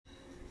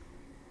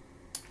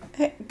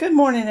Hey, good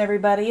morning,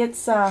 everybody. It's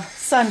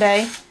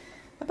Sunday,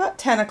 about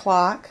 10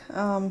 o'clock.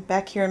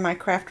 Back here in my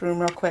craft room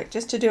real quick,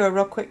 just to do a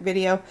real quick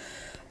video.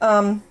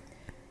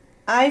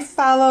 I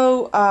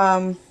follow,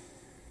 I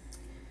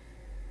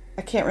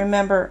can't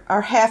remember,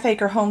 our Half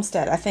Acre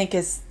Homestead, I think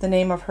is the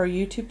name of her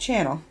YouTube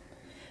channel.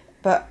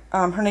 But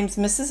her name's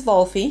Mrs.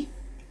 Volfe,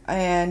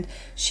 and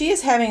she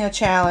is having a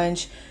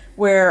challenge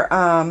where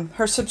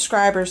her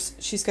subscribers,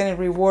 she's going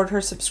to reward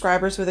her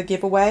subscribers with a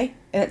giveaway,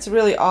 and it's a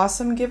really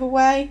awesome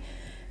giveaway.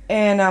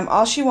 And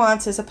all she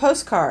wants is a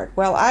postcard.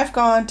 Well, I've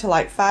gone to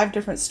like 5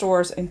 different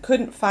stores and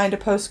couldn't find a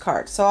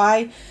postcard. So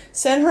I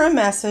sent her a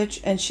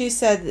message, and she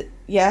said that,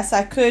 yes,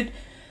 I could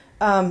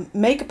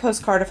make a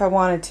postcard if I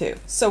wanted to.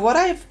 So what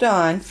I've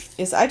done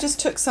is I just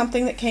took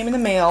something that came in the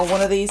mail,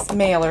 one of these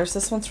mailers.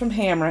 This one's from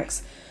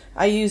Hamrick's.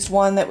 I used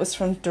one that was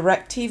from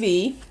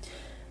DirecTV.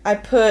 I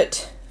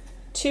put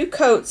 2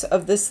 coats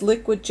of this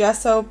liquid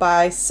gesso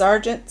by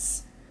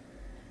Sargent's.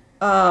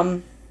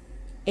 On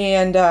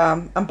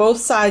both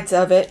sides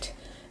of it,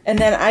 and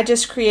then I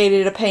just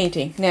created a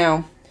painting.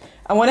 Now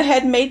I went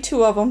ahead and made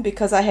 2 of them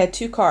because I had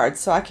 2 cards,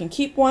 so I can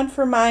keep one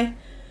for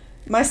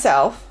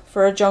myself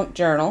for a junk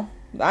journal.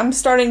 I'm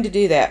starting to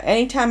do that.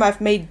 Anytime I've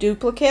made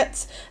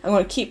duplicates, I'm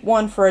going to keep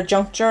one for a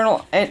junk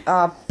journal and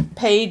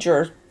page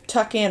or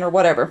tuck in or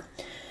whatever.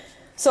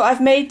 So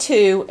I've made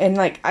 2, and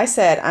like I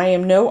said, I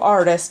am no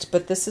artist,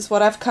 but this is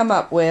what I've come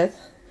up with.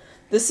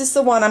 This is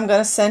the one I'm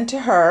going to send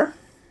to her.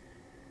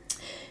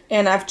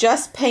 And I've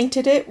just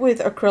painted it with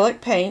acrylic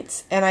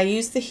paints, and I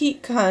used the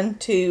heat gun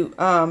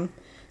to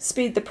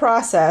speed the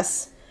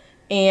process,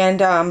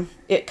 and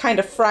it kind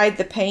of fried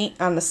the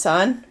paint on the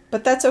sun,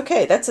 but that's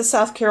okay. That's a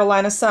South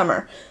Carolina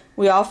summer.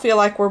 We all feel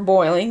like we're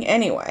boiling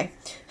anyway.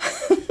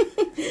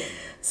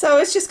 So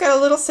it's just got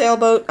a little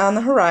sailboat on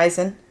the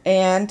horizon,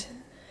 and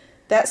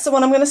that's the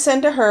one I'm going to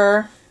send to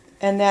her.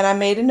 And then I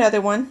made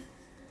another one,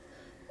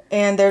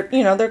 and they're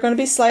going to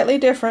be slightly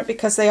different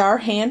because they are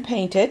hand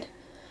painted.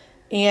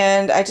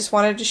 And I just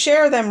wanted to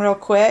share them real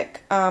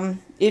quick.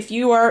 If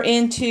you are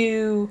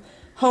into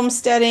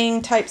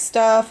homesteading type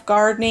stuff,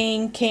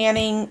 gardening,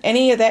 canning,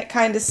 any of that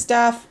kind of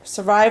stuff,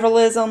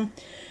 survivalism,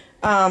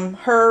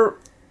 her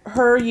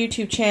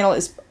YouTube channel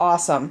is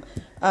awesome.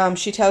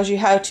 She tells you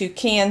how to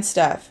can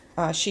stuff.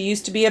 She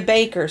used to be a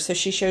baker, so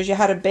she shows you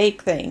how to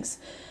bake things.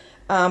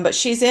 But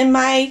she's in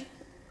my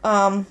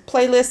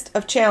playlist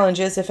of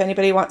challenges if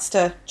anybody wants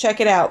to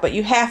check it out. But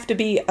you have to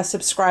be a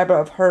subscriber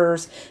of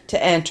hers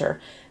to enter.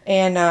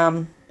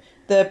 And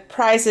the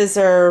prizes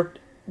are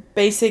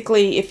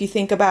basically, if you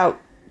think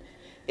about,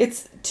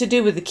 it's to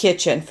do with the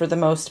kitchen for the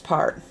most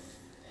part.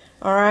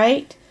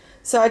 Alright,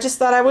 so I just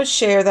thought I would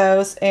share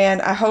those,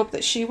 and I hope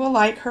that she will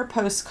like her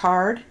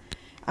postcard.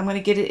 I'm going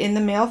to get it in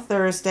the mail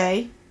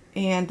Thursday,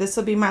 and this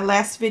will be my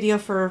last video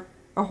for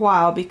a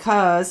while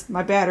because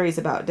my battery's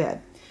about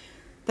dead.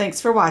 Thanks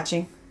for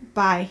watching.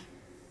 Bye.